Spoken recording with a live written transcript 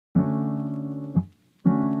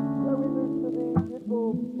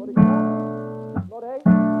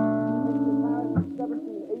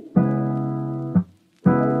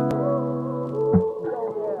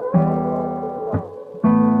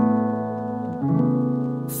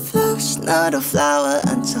Not a flower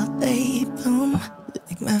until they bloom.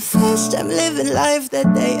 Like my first time living life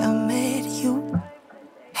that day I met you.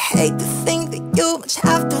 Hate to think that you must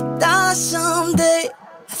have to die someday.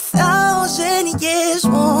 1,000 years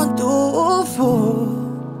won't do for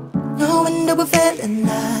knowing that we fell in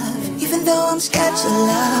love. Even though I'm scared to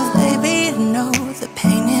love, baby, I know the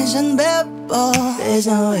pain is unbearable. There's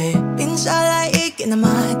no way. Pinsala'y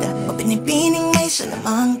ikinamada, o binibining may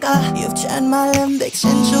salamangka. You've turned my limbics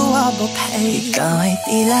into a bouquet. Ikaw ay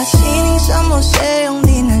tila sining sa museong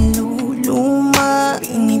di naluluma.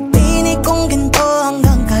 Binibini kong ginto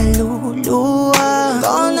hanggang kaluluwa.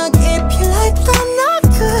 Gonna keep you like the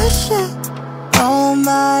couché all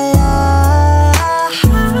my life.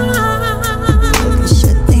 Sa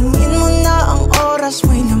tingin mo na ang oras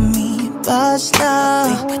mo'y lumipas na.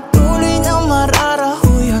 May patuloy na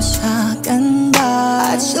mararahuyo sa ganda.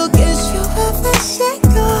 I'd still kiss you every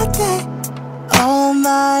single day all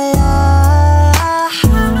my life.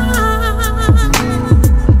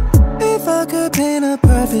 If I could paint a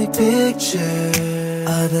perfect picture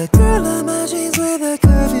of the girl of my dreams with a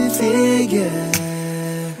curvy figure,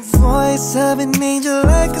 voice of an angel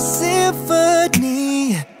like a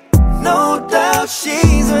symphony. No doubt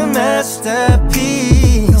she's a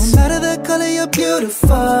masterpiece. No matter the color, you're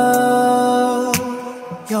beautiful.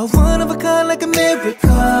 You're one of a kind like a miracle.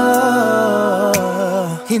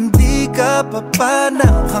 Hindi ka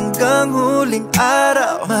papanaw hanggang huling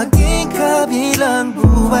araw. Maging kabilang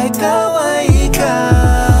buhay, ikaw ay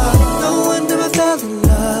ikaw. No wonder I fell in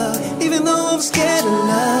love, even though I'm scared of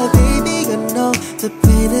love. Baby, I know the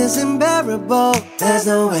pain is unbearable. There's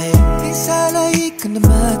no way. Pinsala'y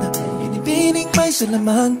ikinamada, binibining may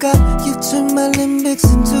salamangka. You turn my limbics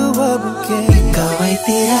into a bouquet. Ikaw ay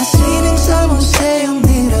tila sining sa museong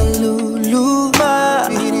di naluluma.